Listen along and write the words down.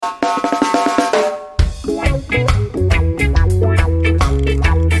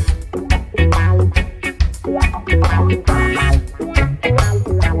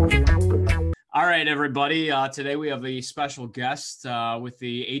everybody. Today we have a special guest with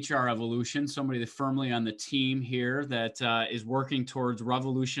the HR Evolution, somebody that's firmly on the team here that is working towards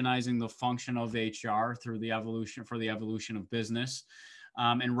revolutionizing the function of HR through the evolution of business.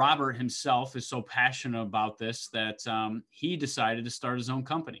 And Robert himself is so passionate about this that he decided to start his own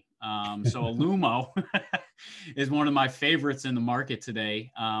company. So Olumo is one of my favorites in the market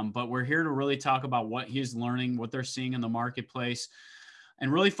today. But we're here to really talk about what he's learning, what they're seeing in the marketplace,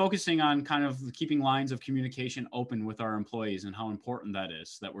 and really focusing on kind of keeping lines of communication open with our employees and how important that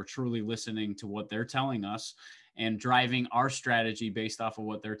is, that we're truly listening to what they're telling us and driving our strategy based off of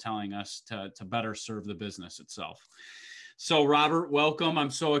what they're telling us to better serve the business itself. So Robert, welcome. I'm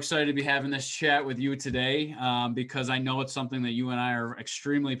so excited to be having this chat with you today because I know it's something that you and I are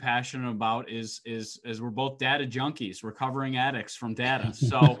extremely passionate about is we're both data junkies, recovering addicts from data.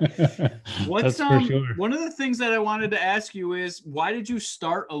 So what's sure. One of the things that I wanted to ask you is, why did you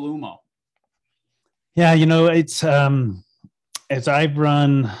start Olumo? Yeah, it's as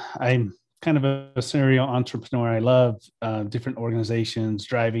I'm kind of a serial entrepreneur. I love different organizations,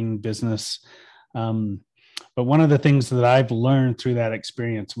 driving business. But one of the things that I've learned through that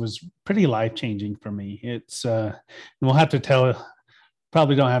experience was pretty life-changing for me. It's, we'll have to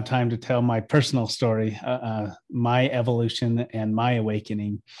probably don't have time to tell my personal story, my evolution and my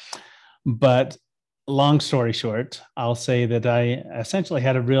awakening. But long story short, I'll say that I essentially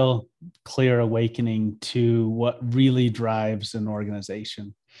had a real clear awakening to what really drives an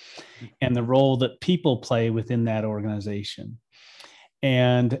organization and the role that people play within that organization.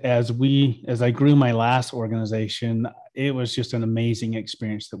 And as I grew my last organization, it was just an amazing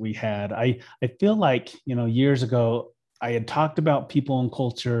experience that we had. I feel like, years ago, I had talked about people and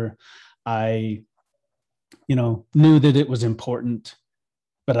culture. I, knew that it was important,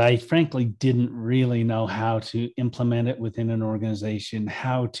 but I frankly didn't really know how to implement it within an organization,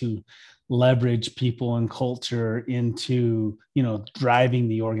 how to leverage people and culture into, driving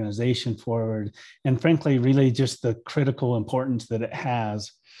the organization forward. And frankly, really just the critical importance that it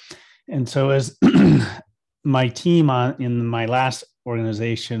has. And so as my team in my last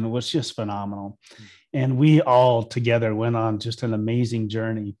organization was just phenomenal. And we all together went on just an amazing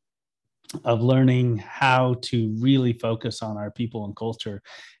journey of learning how to really focus on our people and culture,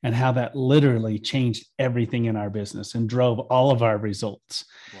 and how that literally changed everything in our business and drove all of our results.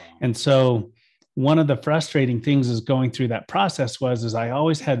 Wow. And so one of the frustrating things is going through that process was I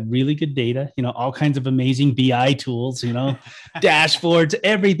always had really good data, all kinds of amazing BI tools, dashboards,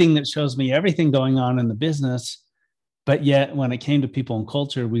 everything that shows me everything going on in the business. But yet when it came to people and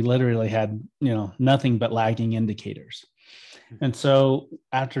culture, we literally had, nothing but lagging indicators. And so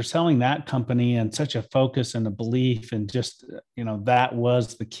after selling that company and such a focus and a belief and just, that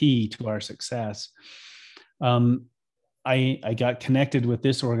was the key to our success, I got connected with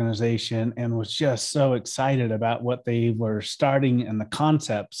this organization and was just so excited about what they were starting and the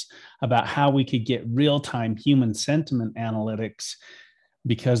concepts about how we could get real-time human sentiment analytics,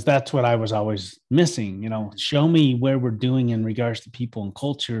 because that's what I was always missing. Show me where we're doing in regards to people and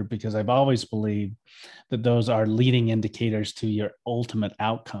culture, because I've always believed that those are leading indicators to your ultimate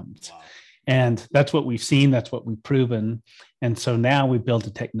outcomes. Wow. And that's what we've seen. That's what we've proven. And so now we've built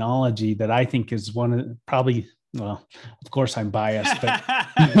a technology that I think is one of probably, well, of course I'm biased, but,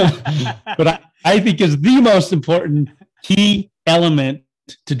 but I think is the most important key element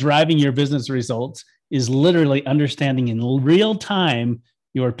to driving your business results is literally understanding in real time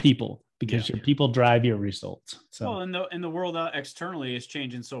your people, because your people drive your results. So, well, and the world externally is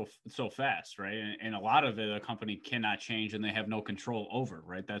changing so fast, right? And a lot of it, a company cannot change and they have no control over,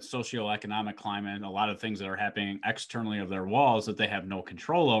 right? That socioeconomic climate, a lot of things that are happening externally of their walls that they have no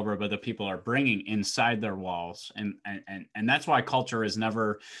control over, but the people are bringing inside their walls, and that's why culture is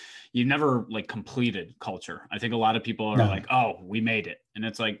never. You've never like completed culture. I think a lot of people are like, oh, we made it. And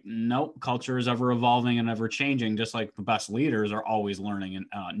it's like, nope, culture is ever evolving and ever changing, just like the best leaders are always learning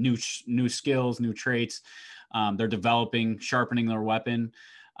and new skills, new traits. They're developing, sharpening their weapon.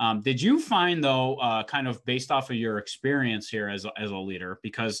 Did you find, though, kind of based off of your experience here as a leader,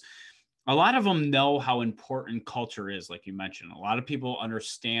 because a lot of them know how important culture is, like you mentioned. A lot of people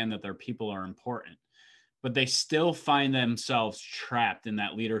understand that their people are important, but they still find themselves trapped in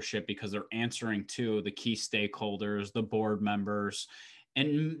that leadership because they're answering to the key stakeholders, the board members,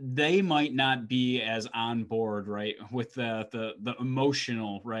 and they might not be as on board, right, with the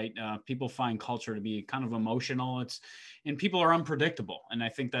emotional, right? People find culture to be kind of emotional. And people are unpredictable. And I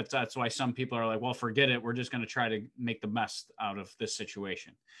think that's why some people are like, well, forget it. We're just going to try to make the best out of this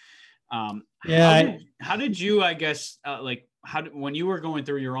situation. How did you, I guess, when you were going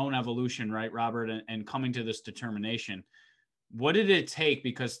through your own evolution, right, Robert, and coming to this determination, what did it take?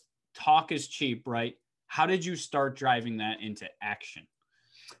 Because talk is cheap, right? How did you start driving that into action?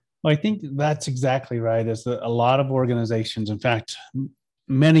 Well, I think that's exactly right. Is that a lot of organizations, in fact,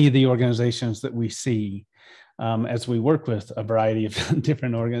 many of the organizations that we see as we work with a variety of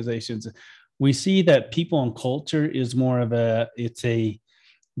different organizations, we see that people and culture is more of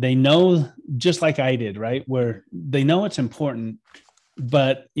they know, just like I did, right? Where they know it's important,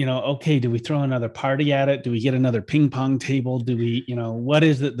 but okay, do we throw another party at it? Do we get another ping pong table? Do we, what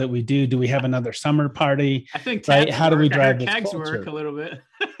is it that we do? Do we have another summer party? I think Right? taps How do we work. I heard drive this kegs work culture? a little bit.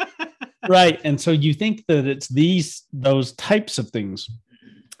 Right. And so you think that it's those types of things,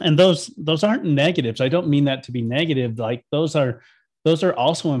 and those aren't negatives. I don't mean that to be negative. Like those are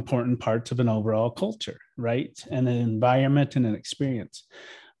also important parts of an overall culture, right? And an environment and an experience.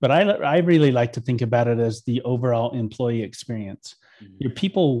 But I really like to think about it as the overall employee experience. Your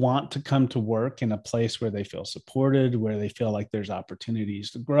people want to come to work in a place where they feel supported, where they feel like there's opportunities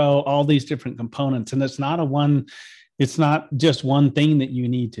to grow, all these different components. And it's not just one thing that you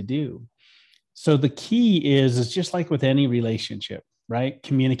need to do. So the key is just like with any relationship, right?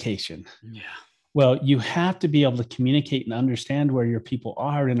 Communication. Yeah. Well, you have to be able to communicate and understand where your people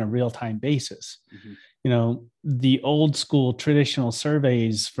are in a real-time basis. The old school traditional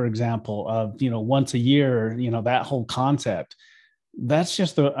surveys, for example, of, once a year, that whole concept, that's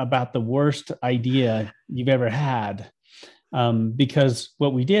just about the worst idea you've ever had. Because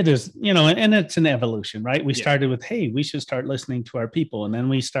what we did is, and it's an evolution, right? We started with, hey, we should start listening to our people. And then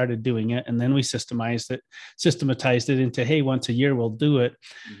we started doing it. And then we systematized it into, hey, once a year, we'll do it.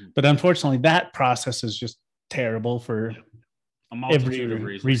 But unfortunately, that process is just terrible for a multitude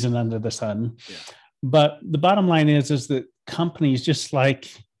of reason under the sun. Yeah. But the bottom line is that companies, just like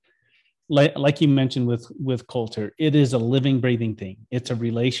you mentioned with culture, it is a living, breathing thing. It's a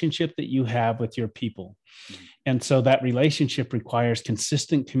relationship that you have with your people. And so that relationship requires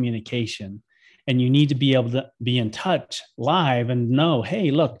consistent communication. And you need to be able to be in touch live and know, hey,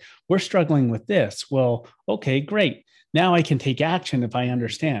 look, we're struggling with this. Well, okay, great. Now I can take action if I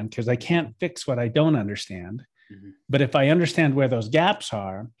understand, because I can't fix what I don't understand. But if I understand where those gaps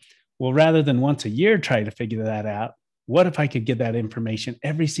are, well, rather than once a year try to figure that out, what if I could get that information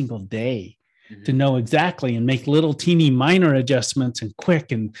every single day to know exactly and make little teeny minor adjustments and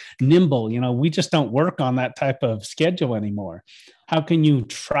quick and nimble? We just don't work on that type of schedule anymore. How can you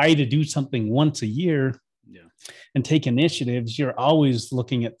try to do something once a year and take initiatives? You're always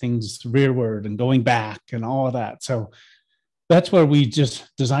looking at things rearward and going back and all of that. So that's where we just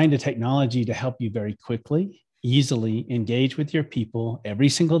designed a technology to help you very quickly, easily engage with your people every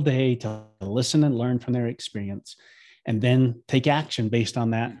single day, to listen and learn from their experience, and then take action based on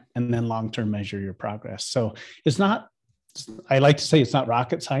that, and then long-term measure your progress. So I like to say it's not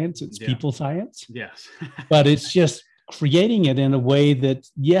rocket science, it's people science. Yes. But it's just creating it in a way that,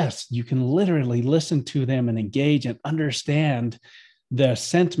 yes, you can literally listen to them and engage and understand the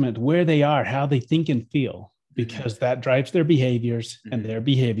sentiment, where they are, how they think and feel, because that drives their behaviors, and their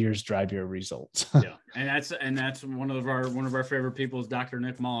behaviors drive your results. Yeah. And that's one of our favorite people is Dr.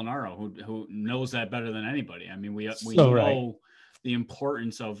 Nick Molinaro, who knows that better than anybody. I mean, we know the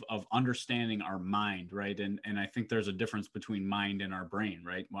importance of understanding our mind, right? And I think there's a difference between mind and our brain,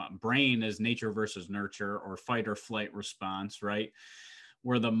 right? Well, brain is nature versus nurture, or fight or flight response, right?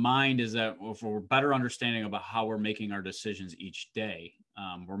 Where the mind is that if we're better understanding about how we're making our decisions each day,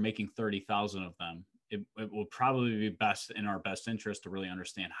 we're making 30,000 of them. It will probably be best in our best interest to really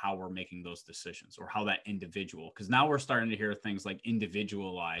understand how we're making those decisions, or how that individual, because now we're starting to hear things like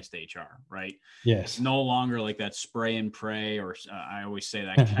individualized HR, right? Yes. It's no longer like that spray and pray, or I always say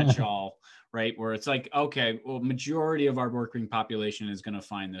that catch-all, right? Where it's like, okay, well, majority of our working population is going to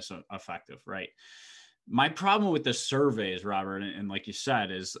find this effective, right? My problem with the surveys, Robert, and like you said,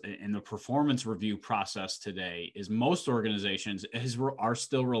 is in the performance review process today, is most organizations are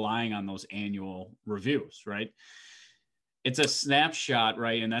still relying on those annual reviews, right? It's a snapshot,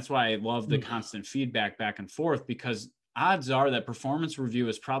 right? And that's why I love the constant feedback back and forth, because odds are that performance review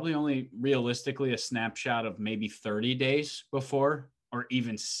is probably only realistically a snapshot of maybe 30 days before, or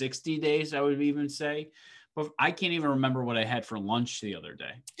even 60 days, I would even say. But I can't even remember what I had for lunch the other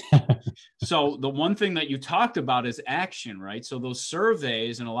day. So the one thing that you talked about is action, right? So those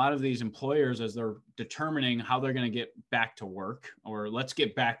surveys and a lot of these employers, as they're determining how they're going to get back to work, or let's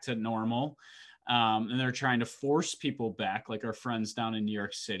get back to normal, and they're trying to force people back, like our friends down in New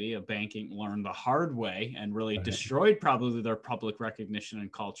York City, a banking learned the hard way and really destroyed probably their public recognition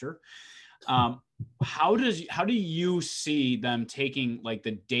and culture. How do you see them taking like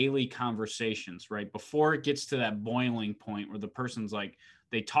the daily conversations, right, before it gets to that boiling point where the person's like,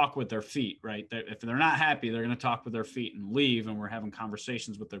 they talk with their feet, right? If they're not happy, they're going to talk with their feet and leave. And we're having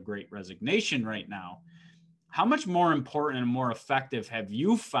conversations with the great resignation right now. How much more important and more effective have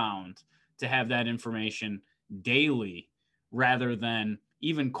you found to have that information daily rather than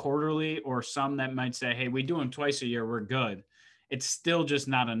even quarterly, or some that might say, hey, we do them twice a year, we're good? It's still just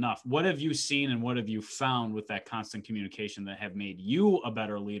not enough. What have you seen and what have you found with that constant communication that have made you a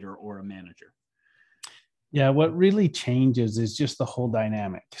better leader or a manager? Yeah, what really changes is just the whole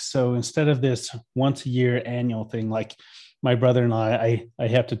dynamic. So instead of this once a year annual thing, like my brother and I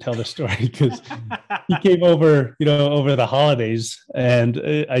have to tell the story because he came over, over the holidays, and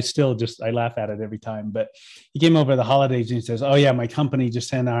I laugh at it every time. But he came over the holidays and he says, "Oh yeah, my company just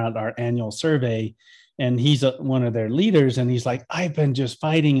sent out our annual survey," and he's one of their leaders, and he's like, "I've been just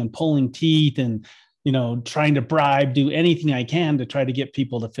fighting and pulling teeth and trying to bribe, do anything I can to try to get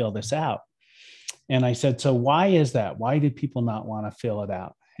people to fill this out." And I said, "So why is that? Why do people not want to fill it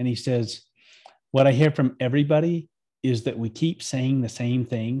out?" And he says, "What I hear from everybody is that we keep saying the same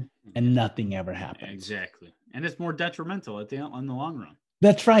thing and nothing ever happens." Exactly. And it's more detrimental in the long run.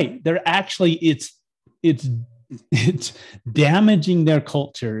 That's right. They're actually, it's damaging their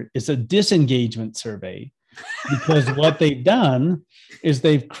culture. It's a disengagement survey because what they've done is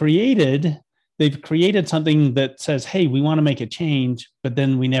they've created something that says, hey, we want to make a change, but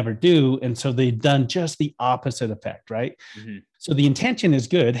then we never do. And so they've done just the opposite effect, right? Mm-hmm. So the intention is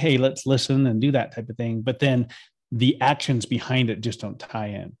good. Hey, let's listen and do that type of thing. But then the actions behind it just don't tie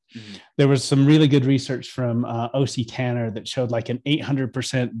in. Mm-hmm. There was some really good research from OC Tanner that showed like an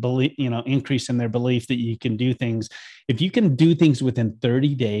 800% belief, increase in their belief that you can do things. If you can do things within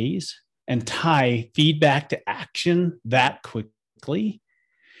 30 days and tie feedback to action that quickly,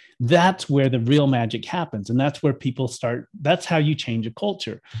 that's where the real magic happens. And that's where people start. That's how you change a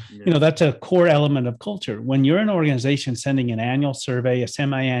culture. Yeah. That's a core element of culture. When you're an organization sending an annual survey, a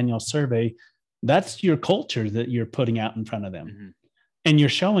semi-annual survey, that's your culture that you're putting out in front of them. Mm-hmm. And you're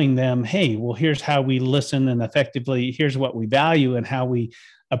showing them, hey, well, here's how we listen, and effectively, here's what we value and how we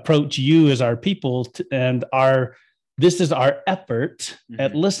approach you as our people. This is our effort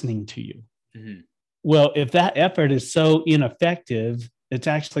at listening to you. Mm-hmm. Well, if that effort is so ineffective, it's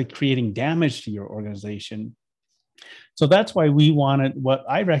actually creating damage to your organization. So that's why we wanted, what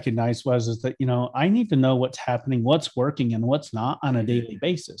I recognized is that, I need to know what's happening, what's working and what's not on a daily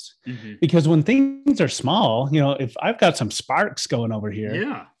basis. Mm-hmm. Because when things are small, if I've got some sparks going over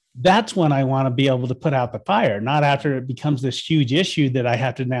here, that's when I want to be able to put out the fire, not after it becomes this huge issue that I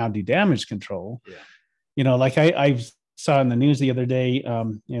have to now do damage control. Yeah. Like I saw in the news the other day,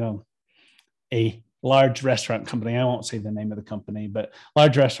 a large restaurant company, I won't say the name of the company, but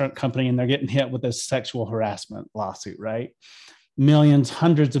large restaurant company, and they're getting hit with a sexual harassment lawsuit, right? Millions,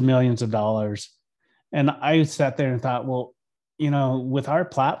 hundreds of millions of dollars. And I sat there and thought, well, with our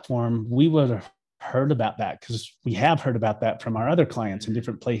platform, we would have heard about that because we have heard about that from our other clients in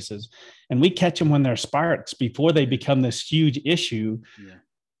different places. And we catch them when they're sparks before they become this huge issue. Yeah.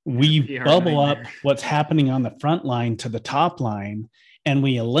 We bubble up what's happening on the front line to the top line. And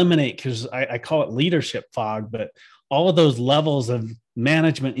we eliminate, because I call it leadership fog, but all of those levels of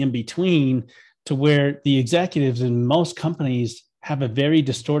management in between, to where the executives in most companies have a very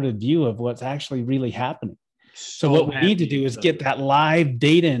distorted view of what's actually really happening. So what we need to do is get that live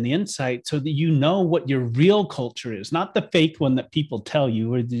data and insight so that you know what your real culture is, not the fake one that people tell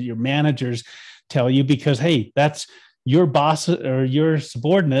you or your managers tell you, because, hey, that's your boss or your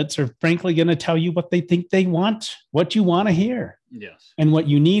subordinates are frankly going to tell you what they think they want, what you want to hear. Yes. And what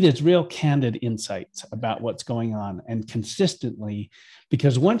you need is real candid insights about what's going on, and consistently,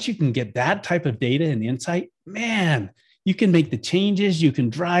 because once you can get that type of data and insight, man, you can make the changes, you can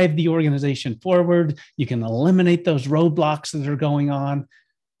drive the organization forward, you can eliminate those roadblocks that are going on.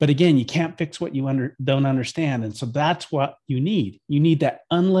 But again, you can't fix what you don't understand. And so that's what you need. You need that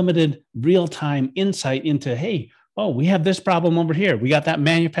unlimited real-time insight into, hey, oh, we have this problem over here. We got that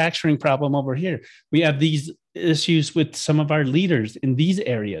manufacturing problem over here. We have these issues with some of our leaders in these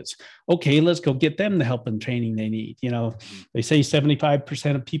areas. Okay, let's go get them the help and training they need. They say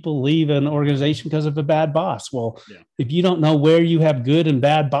 75% of people leave an organization because of a bad boss. Well, if you don't know where you have good and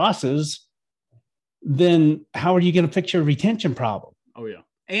bad bosses, then how are you going to fix your retention problem? Oh, yeah.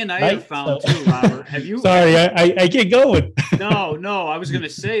 And I have found too, Robert, have you? Sorry, I get going. No, I was going to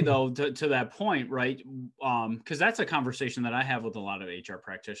say though, to that point, right? Because that's a conversation that I have with a lot of HR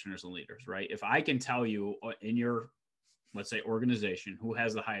practitioners and leaders, right? If I can tell you in your, let's say, organization who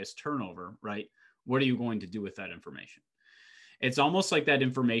has the highest turnover, right? What are you going to do with that information? It's almost like that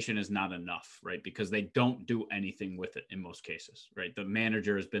information is not enough, right? Because they don't do anything with it in most cases, right? The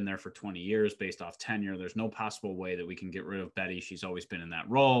manager has been there for 20 years based off tenure. There's no possible way that we can get rid of Betty. She's always been in that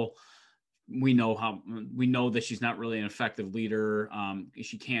role. We know that she's not really an effective leader.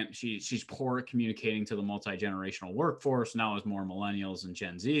 She's poor at communicating to the multi-generational workforce. Now, as more millennials and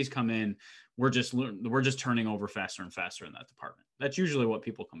Gen Zs come in, we're just turning over faster and faster in that department. That's usually what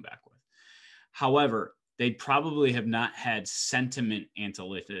people come back with. However, they probably have not had sentiment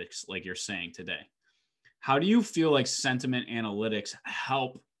analytics like you're saying today. How do you feel like sentiment analytics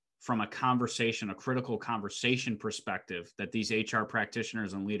help from a critical conversation perspective that these HR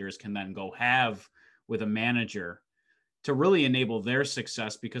practitioners and leaders can then go have with a manager to really enable their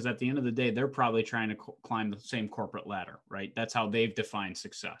success? Because at the end of the day, they're probably trying to climb the same corporate ladder, right? That's how they've defined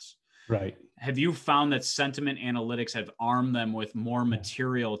success. Right. Have you found that sentiment analytics have armed them with more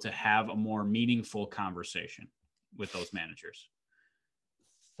material to have a more meaningful conversation with those managers?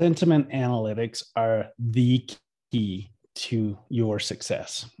 Sentiment analytics are the key to your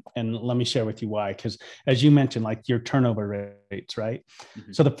success. And let me share with you why. Because as you mentioned, like your turnover rates, right?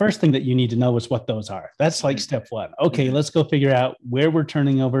 Mm-hmm. So the first thing that you need to know is what those are. That's like step one. Okay, let's go figure out where we're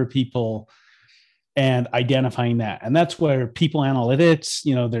turning over people and identifying that. And that's where people analytics,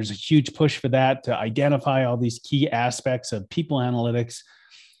 there's a huge push for that, to identify all these key aspects of people analytics.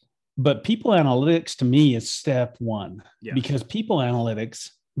 But people analytics to me is step one, because people analytics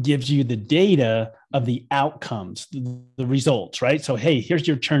gives you the data of the outcomes, the results, right? So, hey, here's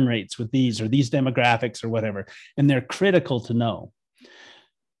your churn rates with these or these demographics or whatever, and they're critical to know.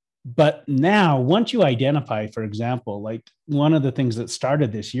 But now, once you identify, for example, like one of the things that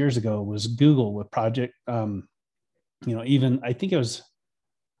started this years ago was Google with Project, even I think it was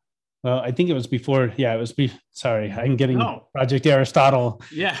before. Yeah, sorry, I'm getting Project Aristotle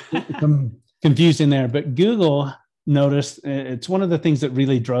confused in there. But Google noticed, it's one of the things that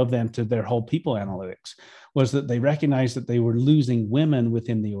really drove them to their whole people analytics, was that they recognized that they were losing women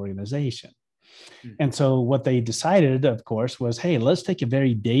within the organization. And so what they decided, of course, was, hey, let's take a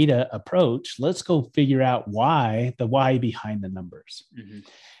very data approach. Let's go figure out the why behind the numbers. Mm-hmm.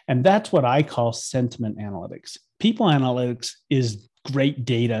 And that's what I call sentiment analytics. People analytics is great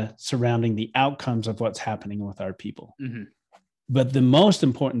data surrounding the outcomes of what's happening with our people. Mm-hmm. But the most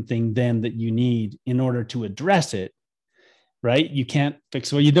important thing then that you need in order to address it, right? You can't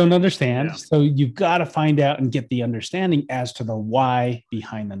fix what you don't understand. Yeah. So you've got to find out and get the understanding as to the why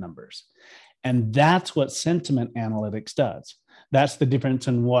behind the numbers. And that's what sentiment analytics does. That's the difference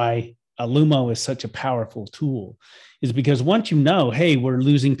in why Olumo is such a powerful tool, is because once you know, hey, we're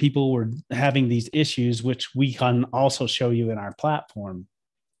losing people, we're having these issues, which we can also show you in our platform.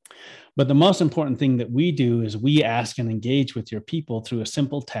 But the most important thing that we do is we ask and engage with your people through a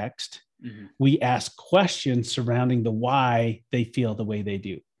simple text. Mm-hmm. We ask questions surrounding the why they feel the way they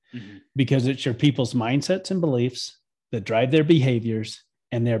do, mm-hmm. because it's your people's mindsets and beliefs that drive their behaviors,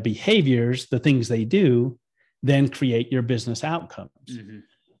 and their behaviors, the things they do, then create your business outcomes. Mm-hmm.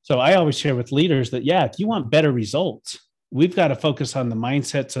 So I always share with leaders that, if you want better results, we've got to focus on the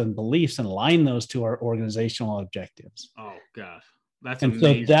mindsets and beliefs and align those to our organizational objectives. Oh, gosh. That's and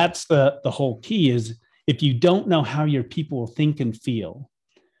amazing. So that's the whole key is, if you don't know how your people think and feel,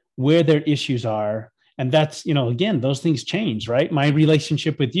 where their issues are, and that's, again, those things change, right? My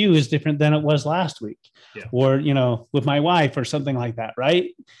relationship with you is different than it was last week, or, with my wife or something like that,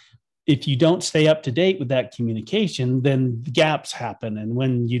 right? If you don't stay up to date with that communication, then gaps happen. And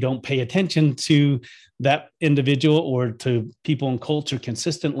when you don't pay attention to that individual or to people and culture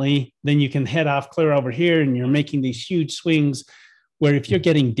consistently, then you can head off clear over here and you're making these huge swings, where if you're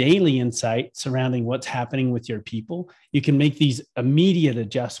getting daily insight surrounding what's happening with your people, you can make these immediate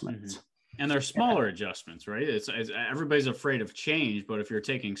adjustments. Mm-hmm. And they're smaller adjustments, right? It's everybody's afraid of change, but if you're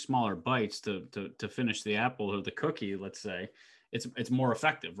taking smaller bites to finish the apple or the cookie, let's say, it's more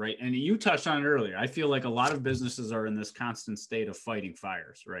effective, right? And you touched on it earlier. I feel like a lot of businesses are in this constant state of fighting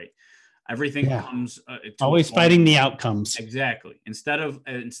fires, right? Everything comes always fighting the outcomes. Exactly. Instead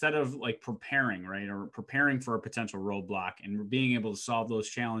of like preparing, right, or preparing for a potential roadblock and being able to solve those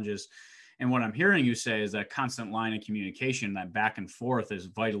challenges. And what I'm hearing you say is that constant line of communication, that back and forth, is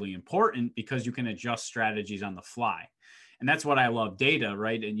vitally important, because you can adjust strategies on the fly. And that's what I love data,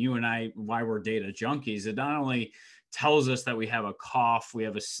 right? And you and I, why we're data junkies, it not only tells us that we have a cough, we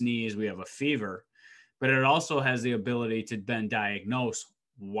have a sneeze, we have a fever, but it also has the ability to then diagnose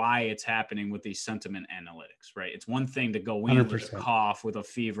why it's happening with these sentiment analytics, right? It's one thing to go in 100%. With a cough, with a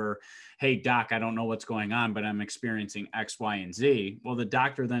fever. Hey, doc, I don't know what's going on, but I'm experiencing X, Y, and Z. Well, the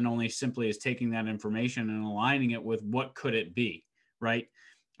doctor then only simply is taking that information and aligning it with what could it be, right?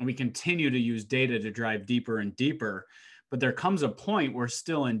 And we continue to use data to drive deeper and deeper. But there comes a point where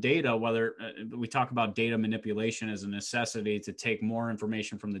still in data, whether we talk about data manipulation as a necessity to take more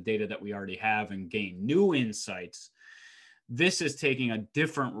information from the data that we already have and gain new insights, this is taking a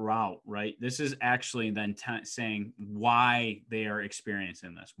different route, right? This is actually then saying why they are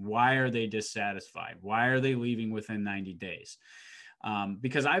experiencing this. Why are they dissatisfied? Why are they leaving within 90 days?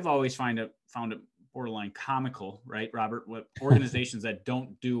 Because I've always found it borderline comical, right, Robert, what organizations that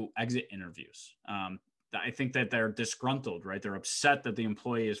don't do exit interviews. I think that they're disgruntled, right? They're upset that the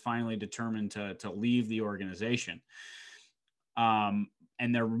employee is finally determined to leave the organization. And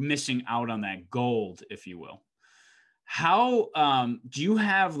they're missing out on that gold, if you will. How do you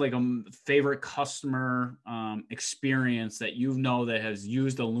have like a favorite customer experience that you know that has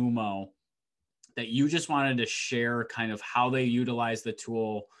used Olumo that you just wanted to share kind of how they utilize the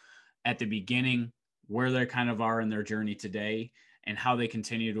tool at the beginning, where they kind of are in their journey today, and how they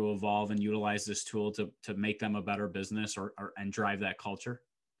continue to evolve and utilize this tool to make them a better business and drive that culture?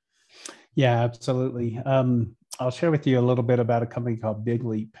 Yeah, absolutely. I'll share with you a little bit about a company called Big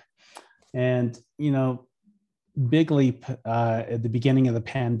Leap. And, Big Leap, at the beginning of the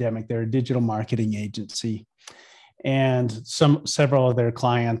pandemic, they're a digital marketing agency. And several of their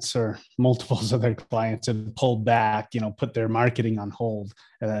clients, or multiples of their clients, had pulled back, put their marketing on hold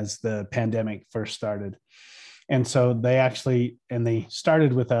as the pandemic first started. And so they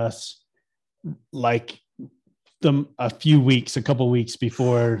started with us like a couple weeks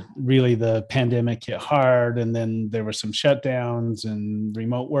before really the pandemic hit hard. And then there were some shutdowns and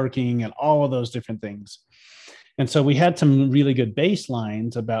remote working and all of those different things. And so we had some really good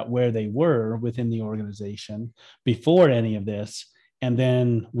baselines about where they were within the organization before any of this. And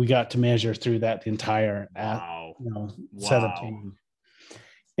then we got to measure through that entire set of change.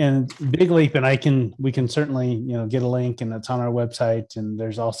 And Big Leap, and we can certainly, get a link, and it's on our website. And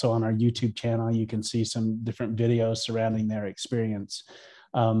there's also on our YouTube channel, you can see some different videos surrounding their experience.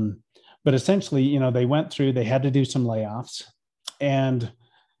 But essentially, they had to do some layoffs. And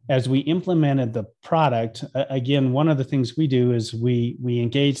as we implemented the product, again, one of the things we do is we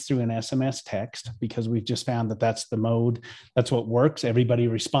engage through an SMS text, because we've just found that that's the mode. That's what works. Everybody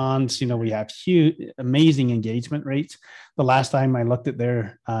responds. We have amazing engagement rates. The last time I looked at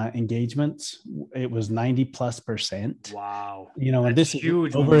their engagements, it was 90+%. Wow. And this is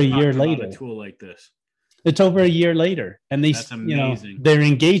huge over a year later. A tool like this. It's over a year later. And that's amazing. Their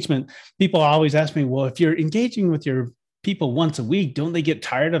engagement, people always ask me, well, if you're engaging with your people once a week, don't they get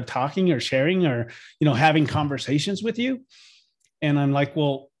tired of talking or sharing or, having conversations with you? And I'm like,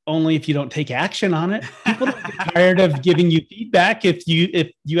 well, only if you don't take action on it. People don't get tired of giving you feedback if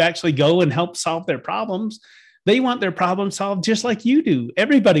you actually go and help solve their problems. They want their problem solved just like you do.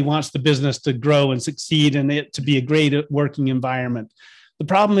 Everybody wants the business to grow and succeed and it to be a great working environment. The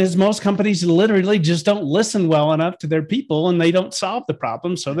problem is most companies literally just don't listen well enough to their people, and they don't solve the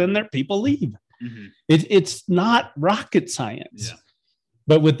problem. So then their people leave. Mm-hmm. It's not rocket science. Yeah.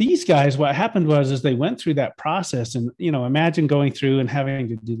 But with these guys, what happened was they went through that process, and imagine going through and having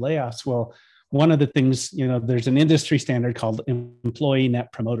to do layoffs. Well, one of the things, there's an industry standard called Employee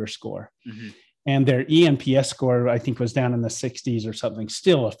Net Promoter Score. Mm-hmm. And their ENPS score, I think, was down in the 60s or something.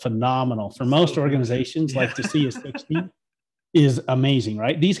 Still a phenomenal for most organizations. Like to see a 60 is amazing,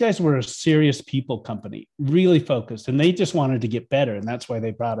 right? These guys were a serious people company, really focused, and they just wanted to get better, and that's why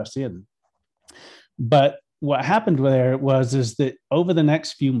they brought us in. But what happened there is that over the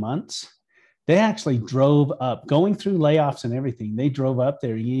next few months, they actually drove up, going through layoffs and everything. They drove up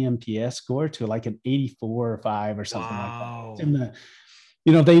their ENPS score to like an 84 or 5 or something like that.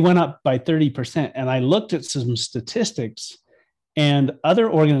 And they went up by 30%. And I looked at some statistics, and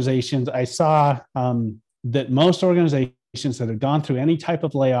other organizations, I saw that most organizations that had gone through any type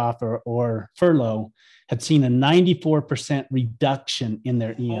of layoff or furlough had seen a 94% reduction in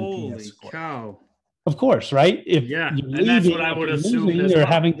their ENPS score. Holy cow. Of course, right? And that's what I would assume. They're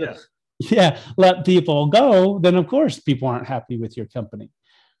having to let people go, then of course people aren't happy with your company.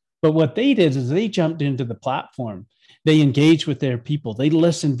 But what they did is they jumped into the platform. They engaged with their people. They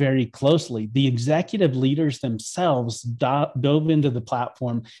listened very closely. The executive leaders themselves dove into the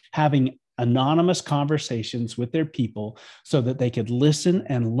platform, having anonymous conversations with their people so that they could listen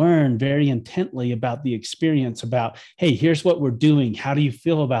and learn very intently about the experience, about, hey, here's what we're doing. How do you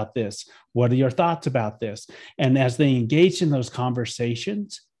feel about this? What are your thoughts about this? And as they engaged in those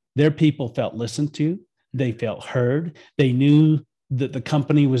conversations, their people felt listened to. They felt heard. They knew that the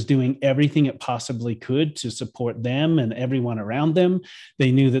company was doing everything it possibly could to support them and everyone around them.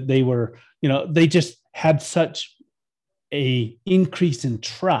 They knew that they were, they just had such a increase in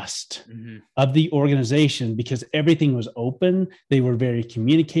trust of the organization because everything was open. They were very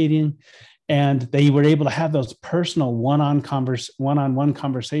communicating. And they were able to have those personal one-on-one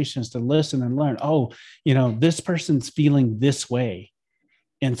conversations to listen and learn. Oh, this person's feeling this way.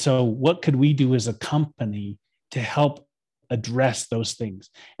 And so what could we do as a company to help address those things?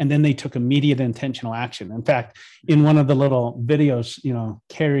 And then they took immediate intentional action. In fact, in one of the little videos,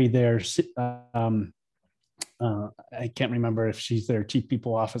 Carrie there, I can't remember if she's their chief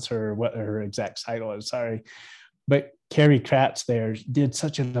people officer or what her exact title is, sorry. But Carrie Kratz there did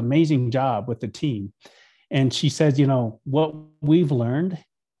such an amazing job with the team. And she said, what we've learned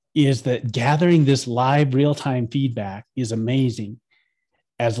is that gathering this live real-time feedback is amazing,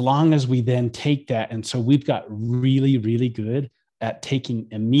 as long as we then take that. And so we've got really, really good at taking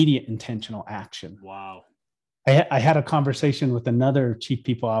immediate intentional action. Wow. I had a conversation with another chief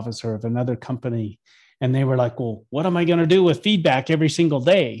people officer of another company, and they were like, well, what am I going to do with feedback every single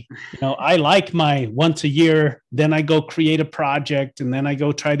day? I like my once a year, then I go create a project, and then I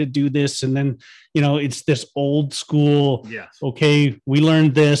go try to do this. And then, it's this old school. Yes. Okay, we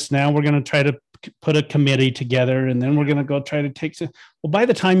learned this. Now we're going to try to put a committee together, and then we're going to go try to take some. Well, by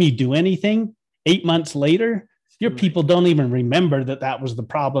the time you do anything, 8 months later, your people don't even remember that was the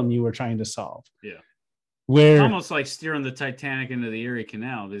problem you were trying to solve. Yeah. Where it's almost like steering the Titanic into the Erie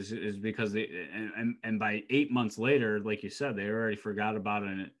Canal is because and by 8 months later, like you said, they already forgot about it,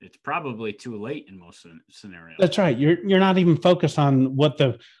 and it's probably too late in most scenarios. That's right. You're not even focused on what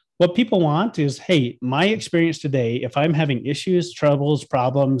people want is, hey, my experience today, if I'm having issues, troubles,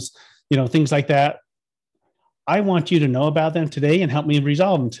 problems, things like that, I want you to know about them today and help me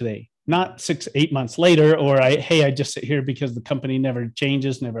resolve them today. Not 6-8 months later, or I just sit here because the company never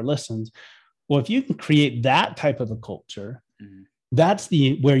changes, never listens. Well, if you can create that type of a culture, that's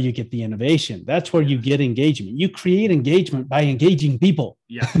where you get the innovation. That's where you get engagement. You create engagement by engaging people.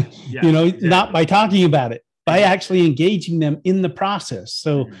 Exactly. Not by talking about it, by actually engaging them in the process.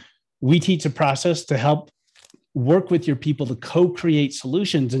 So we teach a process to help work with your people to co-create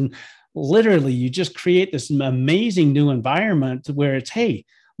solutions. And literally, you just create this amazing new environment where it's, hey,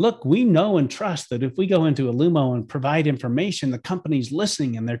 look, we know and trust that if we go into Olumo and provide information, the company's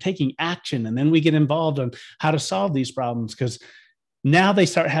listening and they're taking action. And then we get involved on how to solve these problems, because now they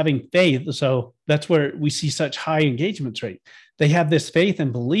start having faith. So that's where we see such high engagement rate. They have this faith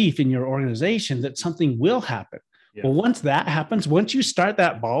and belief in your organization that something will happen. Yeah. Well, once that happens, once you start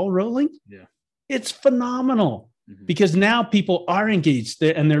that ball rolling, it's phenomenal, because now people are engaged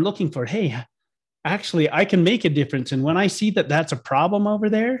and they're looking for, hey, actually, I can make a difference. And when I see that that's a problem over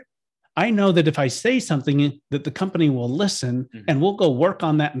there, I know that if I say something, that the company will listen and we'll go work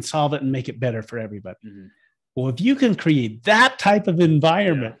on that and solve it and make it better for everybody. Well, if you can create that type of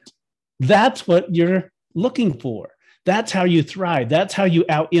environment, that's what you're looking for. That's how you thrive. That's how you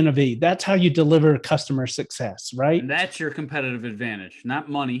out-innovate. That's how you deliver customer success, right? And that's your competitive advantage,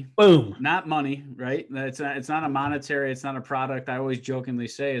 not money. Boom. Not money, right? It's not a monetary, it's not a product. I always jokingly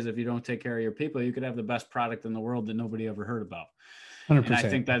say is if you don't take care of your people, you could have the best product in the world that nobody ever heard about. 100%. And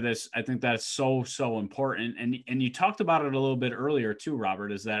I think that's so important. And you talked about it a little bit earlier too,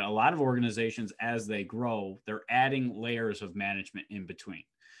 Robert, is that a lot of organizations, as they grow, they're adding layers of management in between.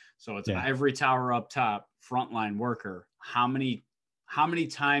 So it's ivory tower up top, frontline worker. How many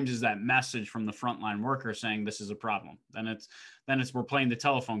times is that message from the frontline worker saying this is a problem? Then it's we're playing the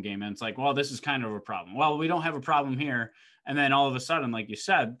telephone game, and it's like, well, this is kind of a problem. Well, we don't have a problem here. And then all of a sudden, like you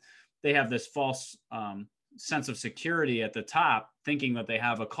said, they have this false sense of security at the top, thinking that they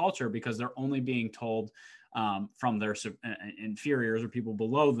have a culture because they're only being told from their inferiors or people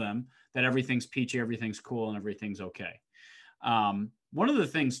below them that everything's peachy, everything's cool, and everything's okay. One of the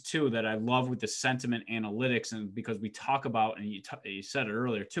things too that I love with the sentiment analytics, and because we talk about, and you said it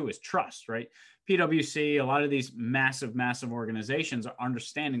earlier too, is trust, right? PwC, a lot of these massive organizations are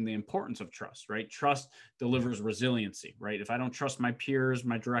understanding the importance of trust, right? Trust delivers resiliency, right? If I don't trust my peers,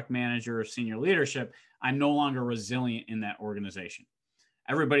 my direct manager, or senior leadership, I'm no longer resilient in that organization.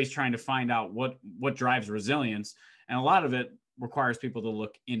 Everybody's trying to find out what drives resilience, and a lot of it requires people to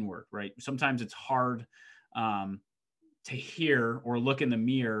look inward, right? Sometimes it's hard to hear or look in the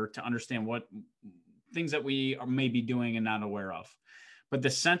mirror to understand what things that we are maybe doing and not aware of. But the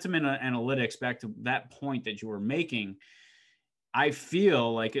sentiment analytics, back to that point that you were making, I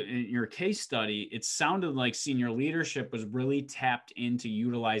feel like in your case study, it sounded like senior leadership was really tapped into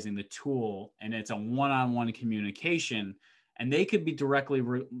utilizing the tool, and it's a one-on-one communication, and they could be directly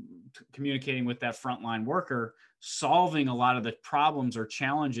communicating with that frontline worker, solving a lot of the problems or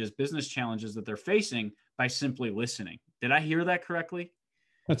challenges, business challenges that they're facing by simply listening. Did I hear that correctly?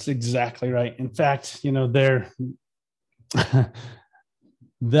 That's exactly right. In fact, they're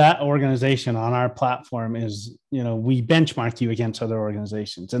that organization on our platform is, we benchmark you against other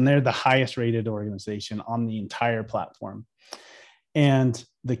organizations, and they're the highest rated organization on the entire platform. And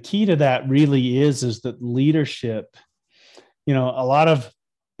the key to that really is that leadership, a lot of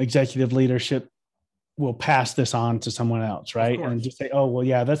executive leadership will pass this on to someone else, right? And just say, oh, well,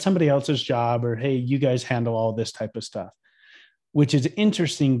 yeah, that's somebody else's job, or hey, you guys handle all this type of stuff, which is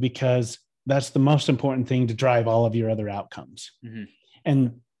interesting because that's the most important thing to drive all of your other outcomes. Mm-hmm.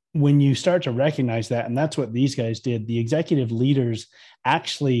 And when you start to recognize that, and that's what these guys did, the executive leaders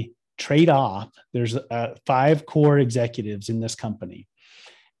actually trade off. There's 5 core executives in this company,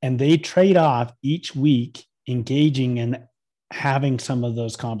 and they trade off each week engaging in having some of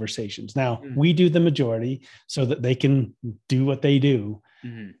those conversations. Now, we do the majority so that they can do what they do.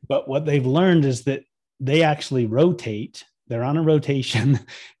 Mm-hmm. But what they've learned is that they actually rotate. They're on a rotation,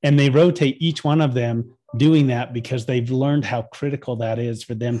 and they rotate each one of them doing that because they've learned how critical that is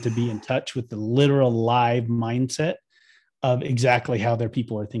for them to be in touch with the literal live mindset of exactly how their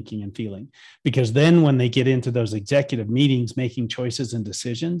people are thinking and feeling. Because then when they get into those executive meetings, making choices and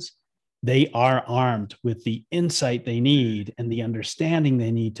decisions, they are armed with the insight they need and the understanding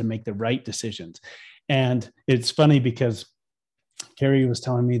they need to make the right decisions. And it's funny because Carrie was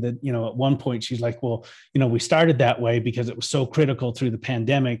telling me that, at one point she's like, well, we started that way because it was so critical through the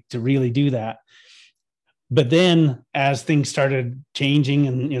pandemic to really do that. But then as things started changing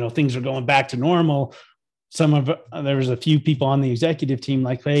and, things are going back to normal, there was a few people on the executive team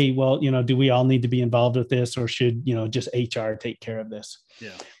like, hey, well, do we all need to be involved with this, or should, just HR take care of this?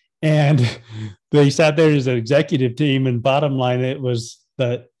 Yeah. And they sat there as an executive team, and bottom line, it was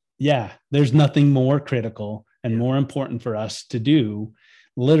that, there's nothing more critical and more important for us to do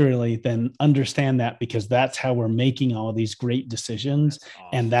literally than understand that, because that's how we're making all of these great decisions. That's awesome.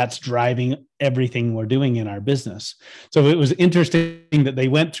 And that's driving everything we're doing in our business. So it was interesting that they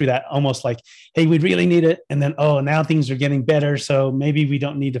went through that almost like, hey, we really need it. And then, oh, now things are getting better, so maybe we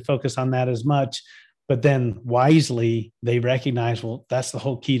don't need to focus on that as much. But then wisely, they recognize, well, that's the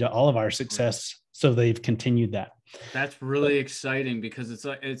whole key to all of our success. So they've continued that. That's really exciting, because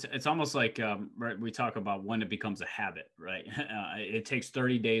it's almost like right, we talk about when it becomes a habit, right? It takes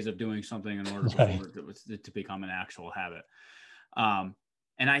 30 days of doing something in order for it to become an actual habit.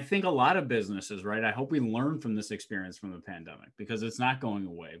 And I think a lot of businesses, right? I hope we learn from this experience from the pandemic, because it's not going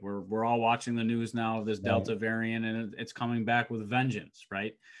away. We're all watching the news now of this Delta variant, and it's coming back with vengeance,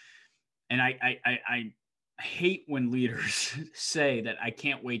 right? And I hate when leaders say that I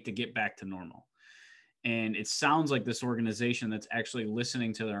can't wait to get back to normal. And it sounds like this organization that's actually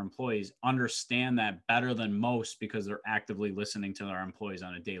listening to their employees understand that better than most, because they're actively listening to their employees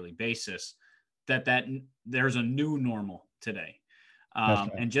on a daily basis, that there's a new normal today.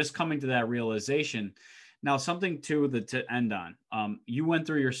 And just coming to that realization. Now, something too to end on, you went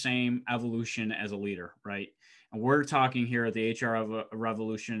through your same evolution as a leader, right? And we're talking here at the HR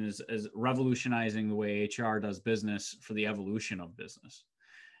revolution is revolutionizing the way HR does business for the evolution of business.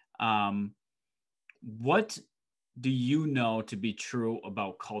 What do you know to be true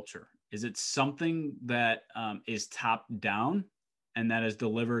about culture? Is it something that is top down and that is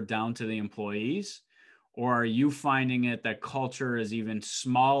delivered down to the employees? Or are you finding it that culture is even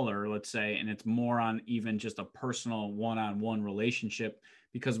smaller, let's say, and it's more on even just a personal one-on-one relationship?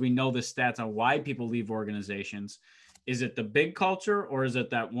 Because we know the stats on why people leave organizations. Is it the big culture, or is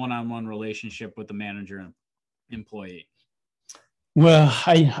it that one-on-one relationship with the manager and employee? Well,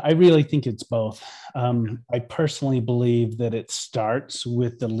 I really think it's both. I personally believe that it starts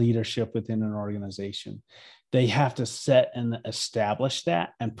with the leadership within an organization. They have to set and establish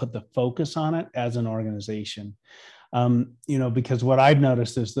that and put the focus on it as an organization. Because what I've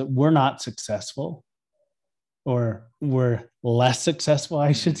noticed is that we're not successful, or we're less successful,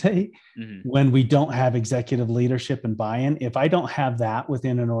 I should say, when we don't have executive leadership and buy-in. If I don't have that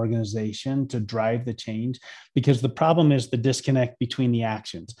within an organization to drive the change, because the problem is the disconnect between the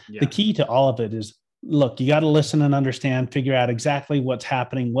actions. Yeah. The key to all of it is, look, you got to listen and understand, figure out exactly what's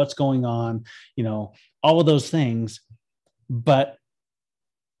happening, what's going on, all of those things. But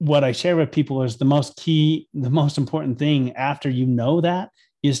what I share with people is the most important thing after you know that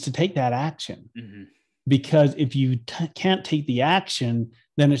is to take that action. Mm-hmm. Because if you can't take the action,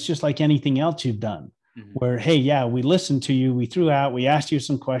 then it's just like anything else you've done, where, hey, yeah, we listened to you, we asked you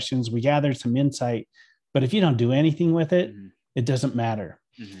some questions, we gathered some insight, but if you don't do anything with it, it doesn't matter.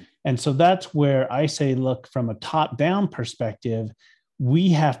 And so that's where I say, look, from a top-down perspective, we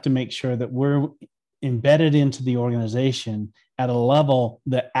have to make sure that we're embedded into the organization at a level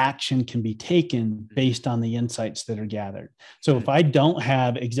that action can be taken based on the insights that are gathered. So if I don't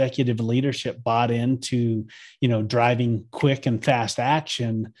have executive leadership bought into, driving quick and fast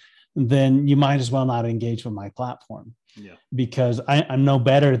action, then you might as well not engage with my platform. Yeah. Because I'm no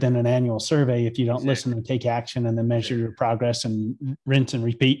better than an annual survey if you don't listen and take action and then measure your progress and rinse and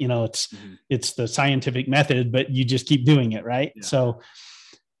repeat. It's the scientific method, but you just keep doing it, right? Yeah. So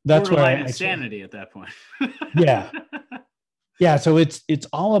that's where insanity at that point. Yeah. So it's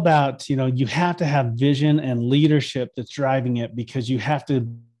all about, you have to have vision and leadership that's driving it, because you have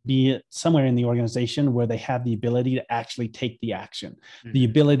to be somewhere in the organization where they have the ability to actually take the action, the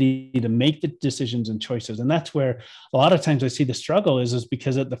ability to make the decisions and choices. And that's where a lot of times I see the struggle is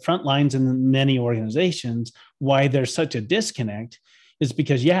because at the front lines in many organizations, why there's such a disconnect is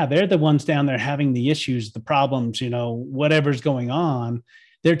because, they're the ones down there having the issues, the problems, whatever's going on.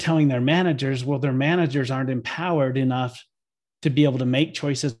 They're telling their managers, well, their managers aren't empowered enough to be able to make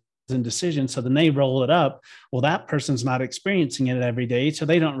choices and decisions. So then they roll it up. Well, that person's not experiencing it every day, so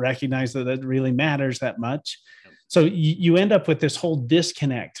they don't recognize that it really matters that much. So you end up with this whole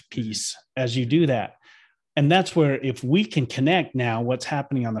disconnect piece as you do that. And that's where, if we can connect now what's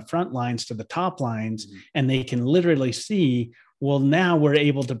happening on the front lines to the top lines, and they can literally see, well, now we're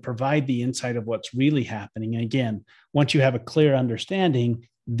able to provide the insight of what's really happening. And again, once you have a clear understanding,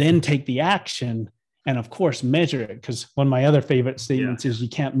 then take the action. And of course, measure it, because one of my other favorite statements is you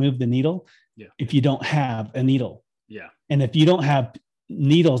can't move the needle if you don't have a needle. Yeah. And if you don't have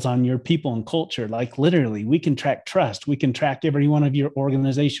needles on your people and culture, like literally, we can track trust. We can track every one of your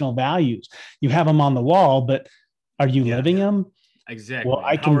organizational values. You have them on the wall, but are you living them? Exactly. Well,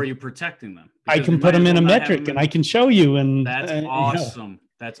 how are you protecting them? Because I can put them in a metric and I can show you. And that's awesome.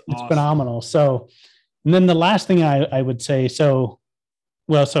 That's awesome. It's phenomenal. So, and then the last thing I would say, so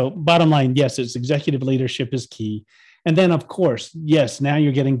bottom line, yes, it's executive leadership is key. And then of course, yes, now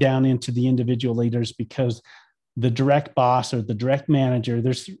you're getting down into the individual leaders, because the direct boss or the direct manager,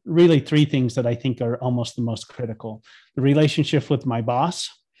 there's really three things that I think are almost the most critical: the relationship with my boss,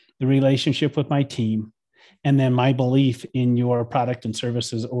 the relationship with my team, and then my belief in your product and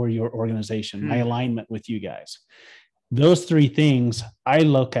services or your organization, my alignment with you guys. Those three things I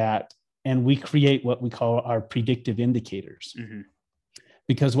look at, and we create what we call our predictive indicators.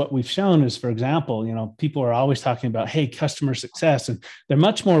 Because what we've shown is, for example, people are always talking about, hey, customer success, and they're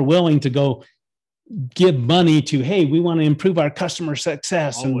much more willing to go give money to, hey, we want to improve our customer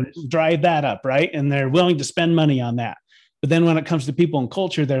success and drive that up, right? And they're willing to spend money on that. But then when it comes to people and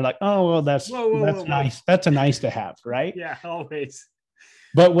culture, they're like, oh, well, that's nice. That's a nice to have, right? Yeah, always.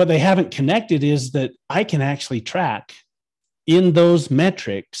 But what they haven't connected is that I can actually track in those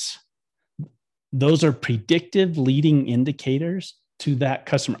metrics. Those are predictive leading indicators to that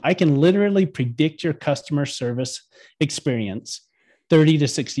customer. I can literally predict your customer service experience 30 to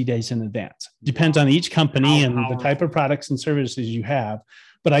 60 days in advance. Depends on each company and the type of products and services you have.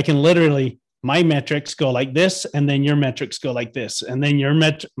 But I can literally, my metrics go like this, and then your metrics go like this. And then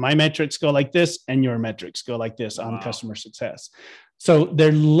my metrics go like this, and your metrics go like this on customer success. So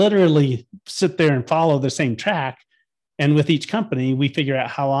they're literally sit there and follow the same track. And with each company, we figure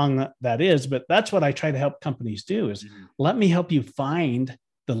out how long that is. But that's what I try to help companies do is let me help you find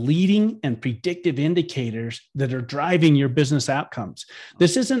the leading and predictive indicators that are driving your business outcomes.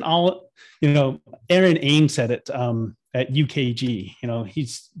 This isn't all, Aaron Ames said it at UKG.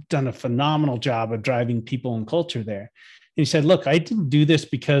 He's done a phenomenal job of driving people and culture there. And he said, look, I didn't do this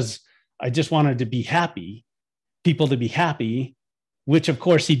because I just wanted to be happy, people to be happy. Which of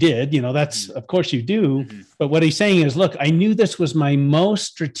course he did, that's of course you do. But what he's saying is, look, I knew this was my most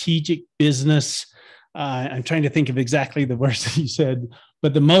strategic business. I'm trying to think of exactly the words that he said,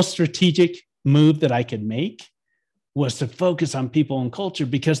 but the most strategic move that I could make was to focus on people and culture,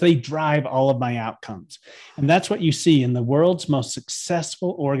 because they drive all of my outcomes. And that's what you see in the world's most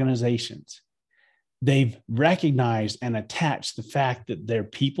successful organizations. They've recognized and attached the fact that their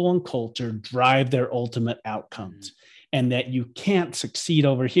people and culture drive their ultimate outcomes. And that you can't succeed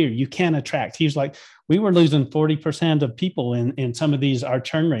over here. You can't attract. He's like, we were losing 40% of people in some of these, our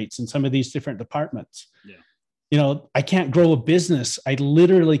churn rates in some of these different departments. Yeah. I can't grow a business. I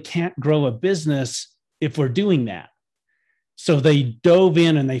literally can't grow a business if we're doing that. So they dove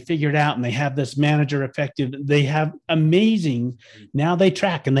in and they figured out, and they have this manager effective. They have amazing. Now they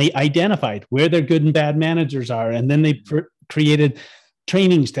track and they identified where their good and bad managers are. And then they created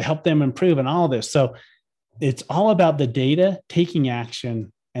trainings to help them improve and all this. So it's all about the data, taking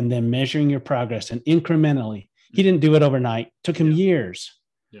action, and then measuring your progress, and incrementally. He didn't do it overnight. Took him years.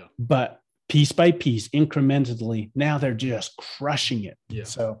 But piece by piece, incrementally, now they're just crushing it.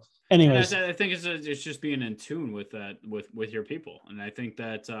 So And anyways, I think it's just being in tune with that, with your people. And I think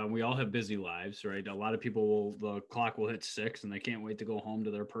that we all have busy lives, right? A lot of people the clock will hit 6 and they can't wait to go home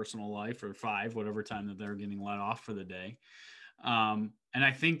to their personal life, or 5, whatever time that they're getting let off for the day. And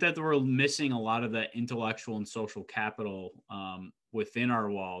I think that we're missing a lot of that intellectual and social capital within our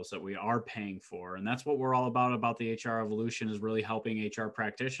walls that we are paying for. And that's what we're all about the HR evolution, is really helping HR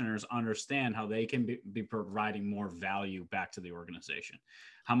practitioners understand how they can be providing more value back to the organization.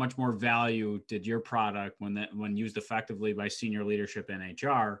 How much more value did your product, when used effectively by senior leadership in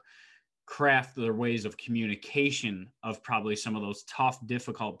HR, craft their ways of communication of probably some of those tough,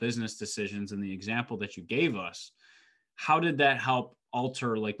 difficult business decisions in the example that you gave us? How did that help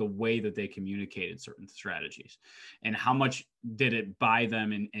alter like the way that they communicated certain strategies, and how much did it buy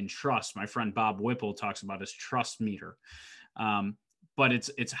them in trust? My friend Bob Whipple talks about his trust meter. But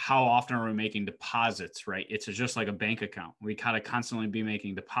it's how often are we making deposits, right? It's just like a bank account. We gotta constantly be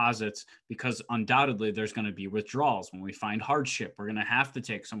making deposits, because undoubtedly there's going to be withdrawals. When we find hardship, we're going to have to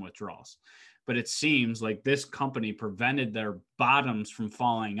take some withdrawals. But it seems like this company prevented their bottoms from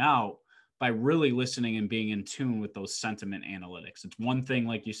falling out by really listening and being in tune with those sentiment analytics. It's one thing,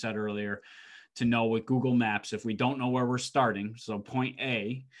 like you said earlier, to know with Google Maps, if we don't know where we're starting, so point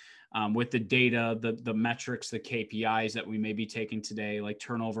A, with the data, the metrics, the KPIs that we may be taking today, like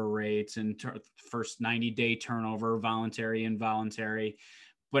turnover rates and first 90-day turnover, voluntary, involuntary.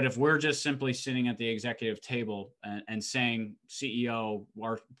 But if we're just simply sitting at the executive table and saying, CEO,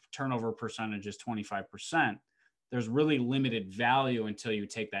 our turnover percentage is 25%, there's really limited value until you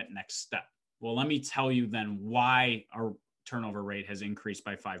take that next step. Well, let me tell you then why our turnover rate has increased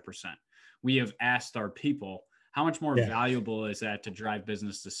by 5%. We have asked our people, how much more valuable is that to drive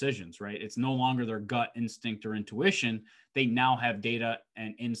business decisions, right? It's no longer their gut instinct or intuition. They now have data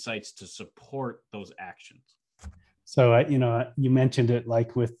and insights to support those actions. So, you mentioned it,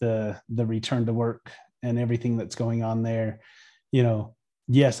 like with the return to work and everything that's going on there.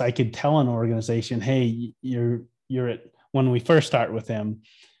 Yes, I could tell an organization, hey, you're at, when we first start with them,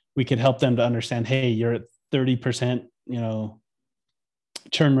 we could help them to understand, hey, you're at 30%,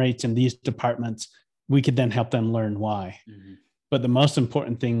 churn rates in these departments. We could then help them learn why. Mm-hmm. But the most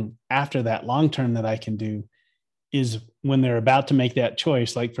important thing after that long term that I can do is when they're about to make that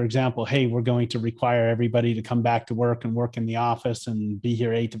choice, like, for example, hey, we're going to require everybody to come back to work and work in the office and be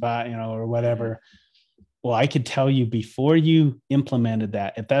here 8 to 5, or whatever. Mm-hmm. Well, I could tell you before you implemented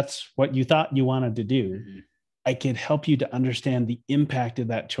that, if that's what you thought you wanted to do, mm-hmm. I could help you to understand the impact of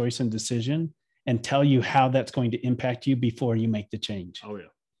that choice and decision and tell you how that's going to impact you before you make the change. Oh, yeah.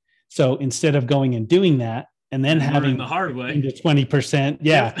 So instead of going and doing that and then having the hard way to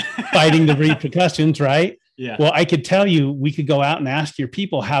 20%, fighting the repercussions, right? Yeah. Well, I could tell you, we could go out and ask your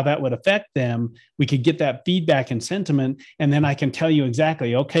people how that would affect them. We could get that feedback and sentiment. And then I can tell you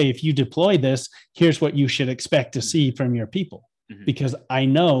exactly, okay, if you deploy this, here's what you should expect to see from your people. Mm-hmm. Because I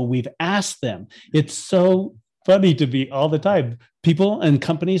know we've asked them. It's so funny to be all the time. People and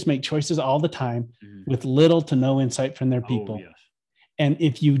companies make choices all the time with little to no insight from their people. Oh, yes. And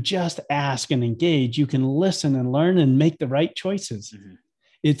if you just ask and engage, you can listen and learn and make the right choices. Mm-hmm.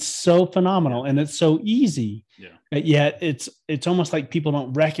 It's so phenomenal and it's so easy. Yeah. But yet it's almost like people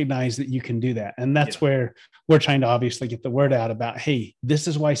don't recognize that you can do that. And that's where we're trying to obviously get the word out about, hey, this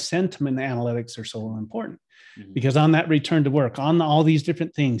is why sentiment analytics are so important. Mm-hmm. Because on that return to work, on all these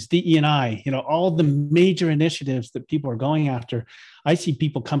different things, DE&I, all the major initiatives that people are going after, I see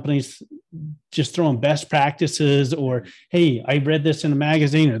companies just throwing best practices, or, hey, I read this in a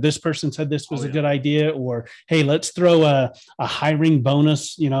magazine, or this person said this was a good idea, or, hey, let's throw a hiring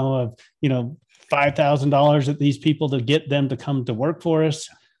bonus, of, $5,000 at these people to get them to come to work for us.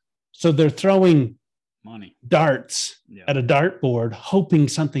 So they're throwing money darts at a dartboard, hoping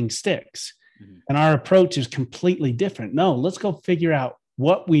something sticks. Mm-hmm. And our approach is completely different. No, let's go figure out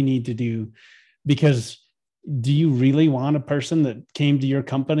what we need to do, because do you really want a person that came to your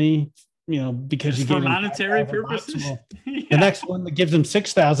company, because you for gave monetary purposes? Well, the next one that gives them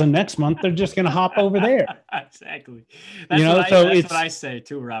 6,000 next month, they're just going to hop over there. Exactly. That's what I say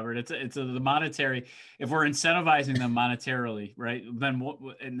too, Robert. It's the monetary. If we're incentivizing them monetarily, right? Then what,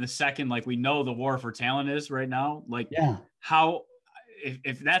 in the second, like, we know the war for talent is right now, like, how,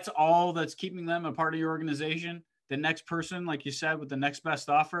 if that's all that's keeping them a part of your organization, the next person, like you said, with the next best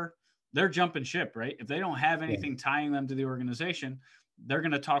offer, they're jumping ship, right? If they don't have anything tying them to the organization, they're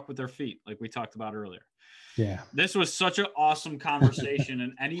going to talk with their feet, like we talked about earlier. Yeah. This was such an awesome conversation.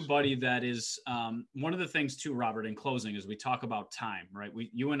 And anybody that is, one of the things too, Robert, in closing, is we talk about time, right?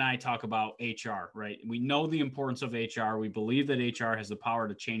 You and I talk about HR, right? We know the importance of HR. We believe that HR has the power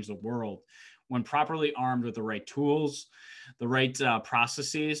to change the world. when properly armed with the right tools, the right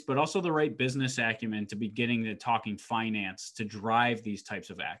processes, but also the right business acumen to be getting to talking finance to drive these types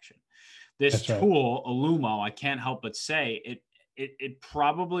of action. This That's right. tool, Olumo, I can't help but say it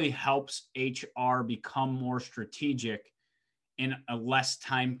probably helps HR become more strategic in a less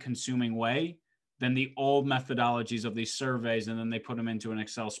time consuming way than the old methodologies of these surveys. And then they put them into an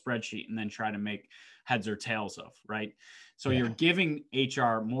Excel spreadsheet and then try to make heads or tails of, right? So Yeah. you're giving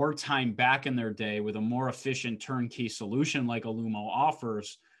HR more time back in their day with a more efficient turnkey solution like Olumo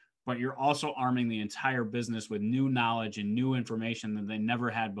offers, but you're also arming the entire business with new knowledge and new information that they never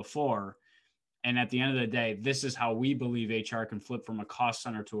had before. And at the end of the day, this is how we believe HR can flip from a cost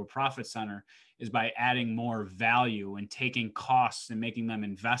center to a profit center, is by adding more value and taking costs and making them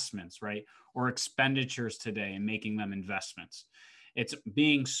investments, right? Or expenditures today and making them investments. It's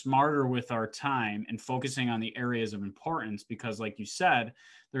being smarter with our time and focusing on the areas of importance, because like you said,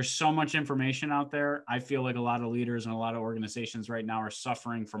 there's so much information out there. I feel like a lot of leaders and a lot of organizations right now are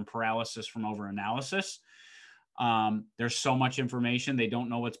suffering from paralysis from overanalysis. There's so much information, they don't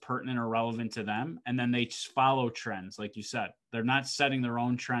know what's pertinent or relevant to them, and then they just follow trends. Like you said, they're not setting their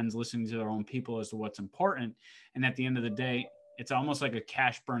own trends, listening to their own people as to what's important. And at the end of the day, it's almost like a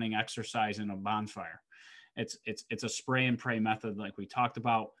cash burning exercise in a bonfire. It's a spray and pray method, like we talked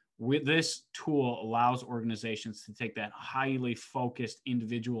about. With this tool, allows organizations to take that highly focused,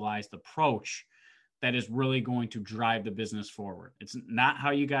 individualized approach that is really going to drive the business forward. It's not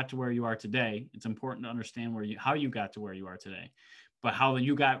how you got to where you are today. It's important to understand how you got to where you are today, but how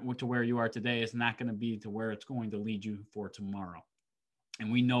you got to where you are today is not going to be to where it's going to lead you for tomorrow.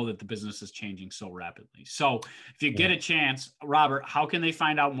 And we know that the business is changing so rapidly. So if you get a chance, Robert, how can they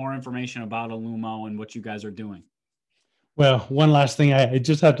find out more information about Olumo and what you guys are doing? Well, one last thing, I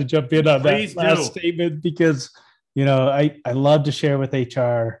just have to jump in on Please that last do. statement, because, I love to share with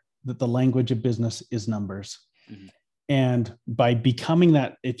HR that the language of business is numbers. Mm-hmm. And by becoming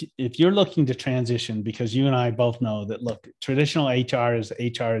that, if you're looking to transition, because you and I both know that, look, traditional HR, as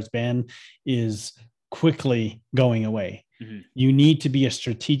HR has been, is quickly going away. Mm-hmm. You need to be a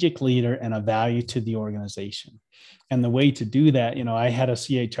strategic leader and a value to the organization. And the way to do that, I had a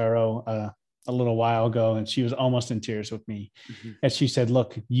CHRO a little while ago, and she was almost in tears with me. Mm-hmm. And she said,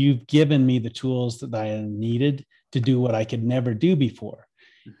 look, you've given me the tools that I needed to do what I could never do before.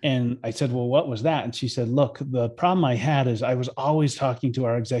 And I said, well, what was that? And she said, look, the problem I had is I was always talking to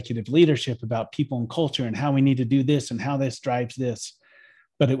our executive leadership about people and culture and how we need to do this and how this drives this.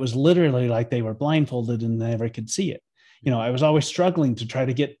 But it was literally like they were blindfolded and never could see it. I was always struggling to try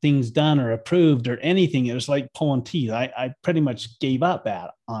to get things done or approved or anything. It was like pulling teeth. I pretty much gave up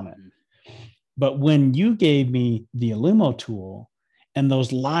on it. But when you gave me the Olumo tool and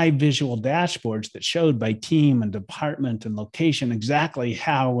those live visual dashboards that showed by team and department and location exactly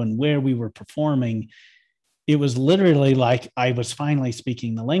how and where we were performing, it was literally like I was finally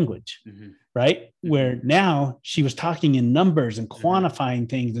speaking the language, mm-hmm. right? Mm-hmm. Where now she was talking in numbers and quantifying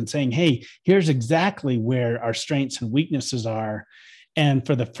things and saying, hey, here's exactly where our strengths and weaknesses are. And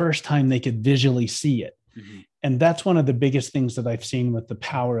for the first time, they could visually see it. Mm-hmm. And that's one of the biggest things that I've seen with the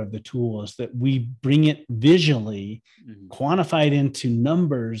power of the tool, is that we bring it visually, quantify it into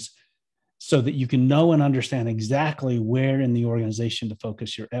numbers, so that you can know and understand exactly where in the organization to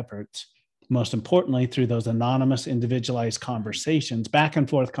focus your efforts. Most importantly, through those anonymous, individualized conversations, back and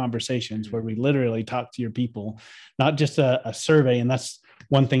forth conversations, where we literally talk to your people, not just a survey. And that's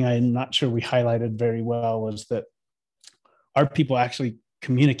one thing I'm not sure we highlighted very well, was that our people actually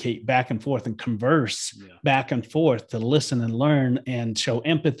communicate back and forth and converse back and forth to listen and learn and show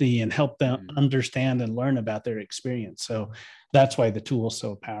empathy and help them understand and learn about their experience. So that's why the tool is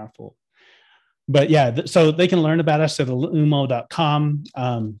so powerful. But yeah, so they can learn about us at olumo.com.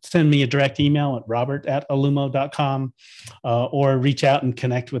 Send me a direct email at robert@olumo.com, or reach out and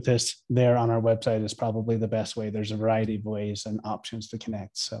connect with us there on our website is probably the best way. There's a variety of ways and options to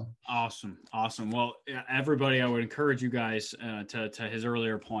connect. So awesome. Well, everybody, I would encourage you guys to his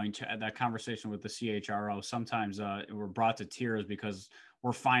earlier point, that conversation with the CHRO. Sometimes we're brought to tears because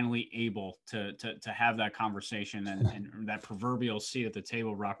we're finally able to have that conversation and that proverbial seat at the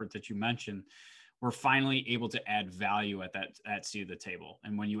table, Robert, that you mentioned. We're finally able to add value at that seat of the table.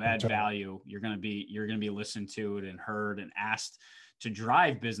 And when you add value, you're going to be listened to and heard and asked to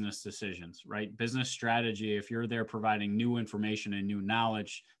drive business decisions, right? Business strategy, if you're there providing new information and new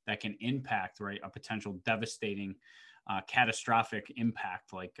knowledge that can impact, right, a potential devastating catastrophic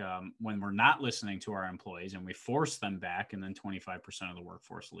impact, like when we're not listening to our employees and we force them back, and then 25% of the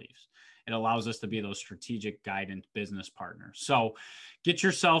workforce leaves. It allows us to be those strategic guidance business partners. So get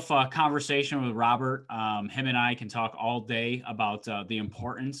yourself a conversation with Robert. Him and I can talk all day about the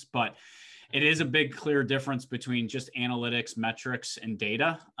importance, but it is a big, clear difference between just analytics, metrics, and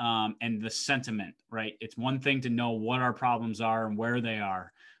data, and the sentiment, right? It's one thing to know what our problems are and where they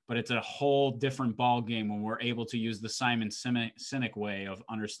are, but it's a whole different ball game when we're able to use the Simon Sinek way of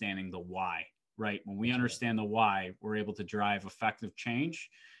understanding the why, right? When we understand the why, we're able to drive effective change,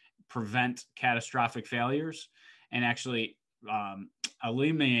 prevent catastrophic failures, and actually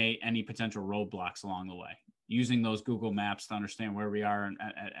eliminate any potential roadblocks along the way, using those Google Maps to understand where we are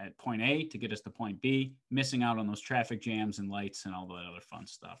at point A to get us to point B, missing out on those traffic jams and lights and all that other fun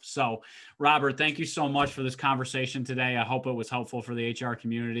stuff. So, Robert, thank you so much for this conversation today. I hope it was helpful for the HR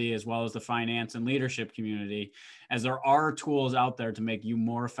community as well as the finance and leadership community, as there are tools out there to make you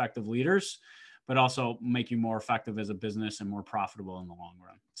more effective leaders, but also make you more effective as a business and more profitable in the long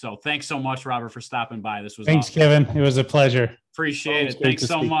run. So thanks so much, Robert, for stopping by. This was Thanks, awesome. Kevin. It was a pleasure. Appreciate it. Thanks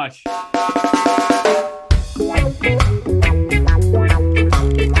so much.